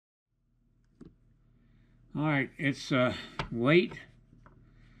All right, it's late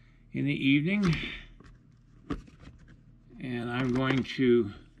in the evening, and I'm going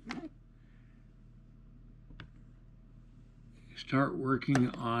to start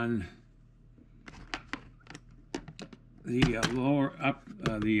working on the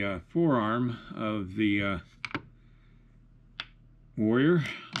forearm of the warrior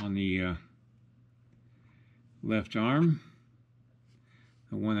on the left arm,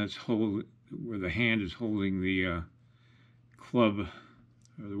 the one that's where the hand is holding the club,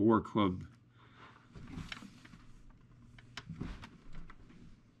 or the war club.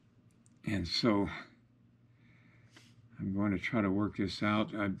 And so I'm going to try to work this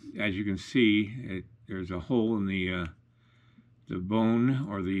out. As you can see, there's a hole in the bone,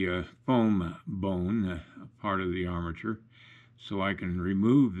 or the foam bone, part of the armature. So I can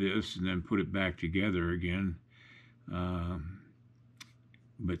remove this and then put it back together again.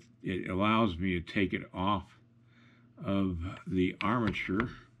 But it allows me to take it off of the armature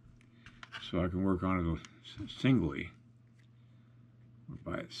so I can work on it singly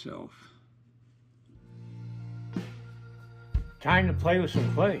or by itself. Time to play with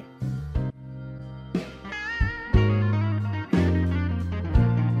some clay.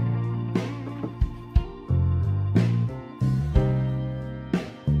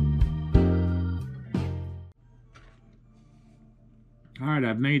 All right,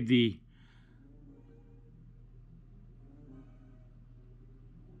 I've made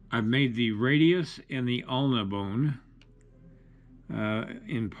the radius and the ulna bone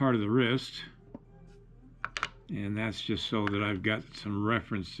in part of the wrist, and that's just so that I've got some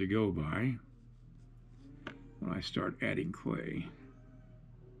reference to go by when I start adding clay.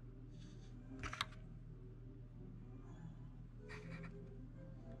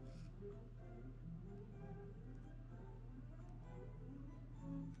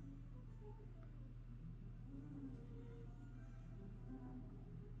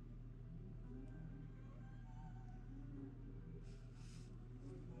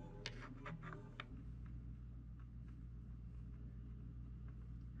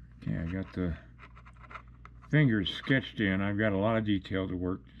 Okay, I got the fingers sketched in. I've got a lot of detail to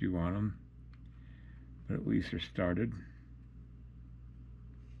work to do on them, but at least they're started.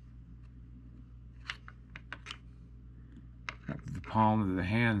 Got the palm of the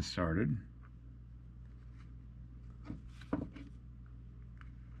hand started.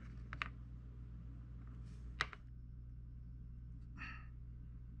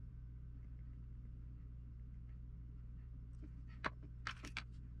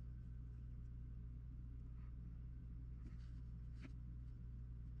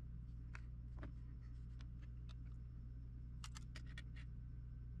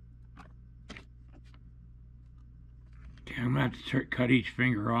 I'm going to have to cut each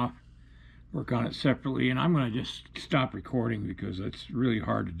finger off, work on it separately, and I'm going to just stop recording because it's really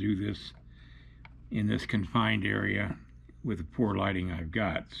hard to do this in this confined area with the poor lighting I've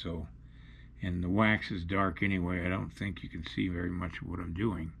got. So, and the wax is dark anyway. I don't think you can see very much of what I'm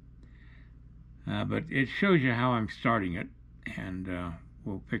doing. But it shows you how I'm starting it, and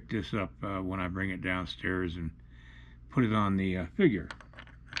we'll pick this up when I bring it downstairs and put it on the figure.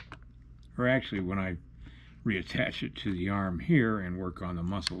 Or actually, when I reattach it to the arm here and work on the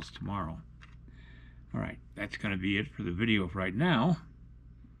muscles tomorrow. All right, that's going to be it for the video for right now.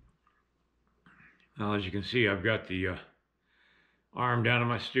 Now, as you can see, I've got the arm down in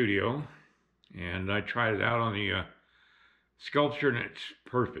my studio, and I tried it out on the sculpture, and it's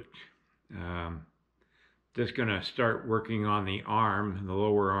perfect. Just going to start working on the arm, the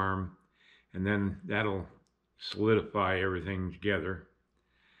lower arm, and then that'll solidify everything together.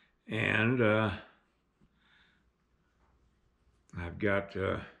 And I've got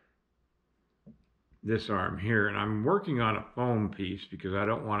this arm here, and I'm working on a foam piece because I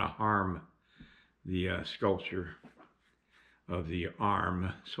don't want to harm the sculpture of the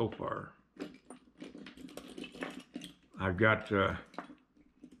arm so far. I've got a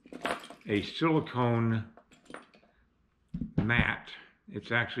silicone mat.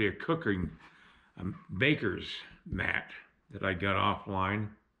 It's actually a baker's mat that I got offline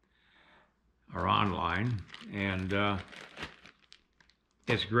or online, and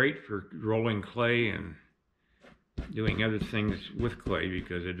it's great for rolling clay and doing other things with clay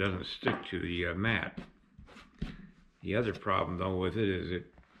because it doesn't stick to the mat. The other problem though with it is it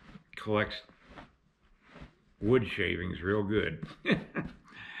collects wood shavings real good.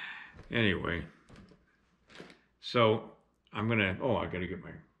 Anyway, so I'm gonna, I gotta get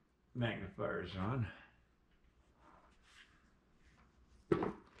my magnifiers on.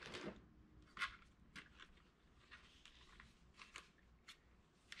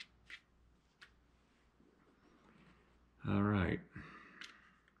 All right.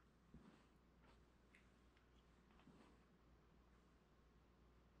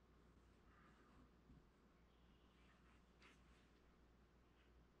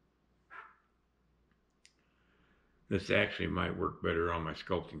 This actually might work better on my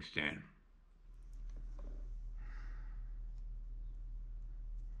sculpting stand.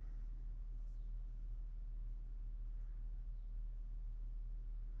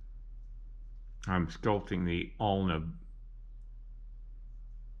 I'm sculpting the ulna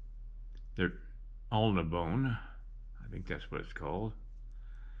bone. I think that's what it's called.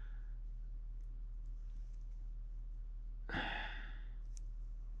 I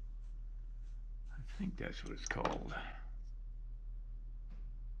think that's what it's called.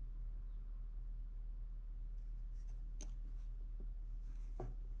 Or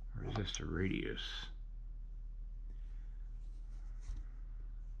is this the radius?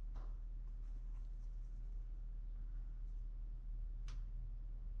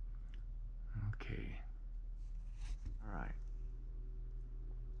 Okay. All right.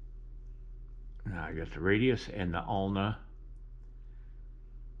 Now I got the radius and the ulna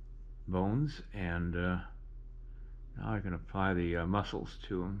bones, and now I can apply the muscles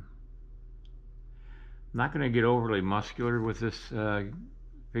to them. I'm not going to get overly muscular with this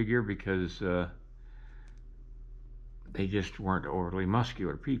figure because they just weren't overly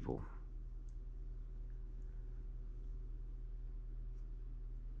muscular people.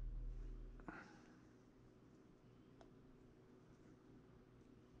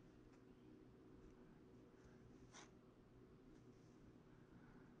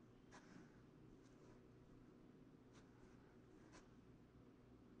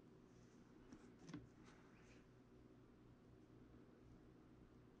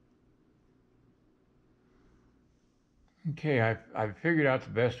 Okay, I've figured out the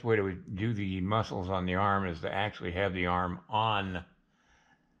best way to do the muscles on the arm is to actually have the arm on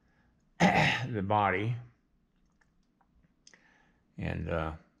the body. And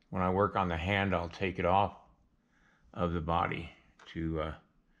when I work on the hand, I'll take it off of the body to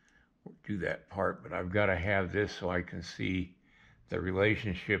do that part. But I've got to have this so I can see the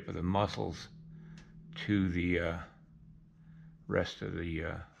relationship of the muscles to the rest of the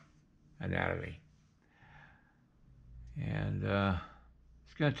anatomy. And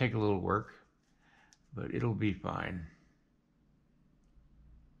it's going to take a little work, but it'll be fine.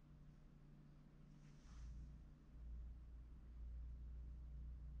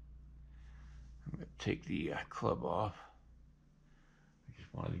 I'm going to take the club off. I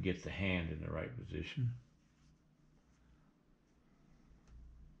just wanted to get the hand in the right position.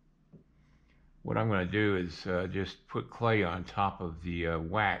 What I'm going to do is just put clay on top of the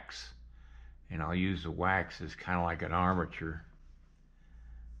wax, and I'll use the wax as kind of like an armature.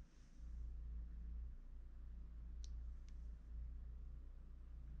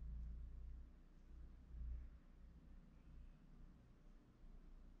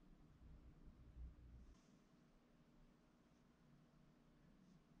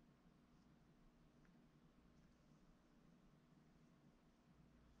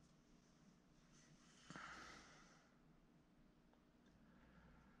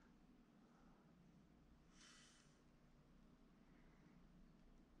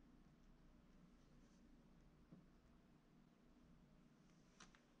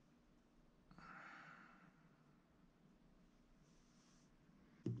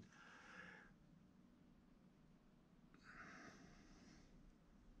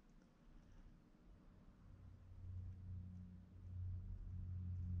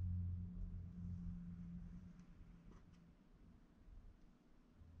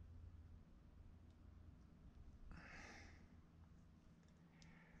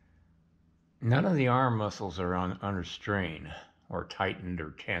 None of the arm muscles are under strain or tightened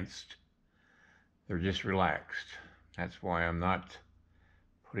or tensed. They're just relaxed. That's why I'm not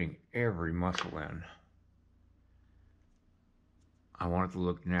putting every muscle in. I want it to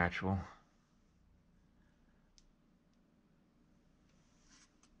look natural.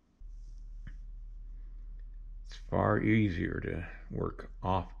 It's far easier to work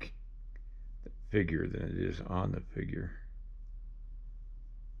off the figure than it is on the figure.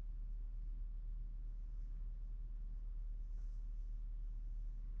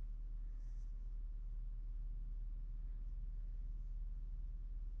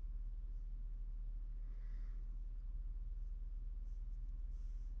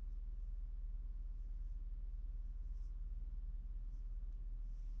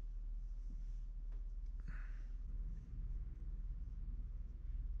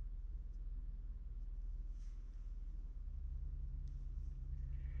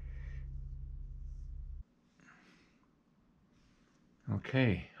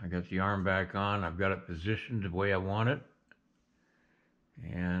 Okay, I got the arm back on. I've got it positioned the way I want it.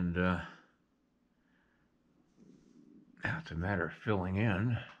 And now it's a matter of filling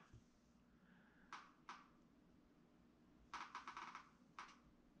in.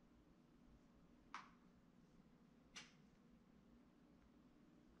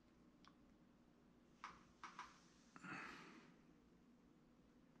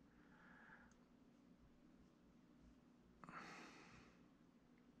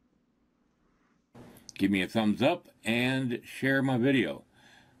 Give me a thumbs up and share my video.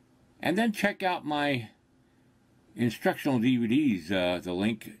 And then check out my instructional DVDs, the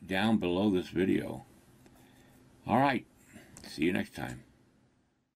link down below this video. All right, see you next time.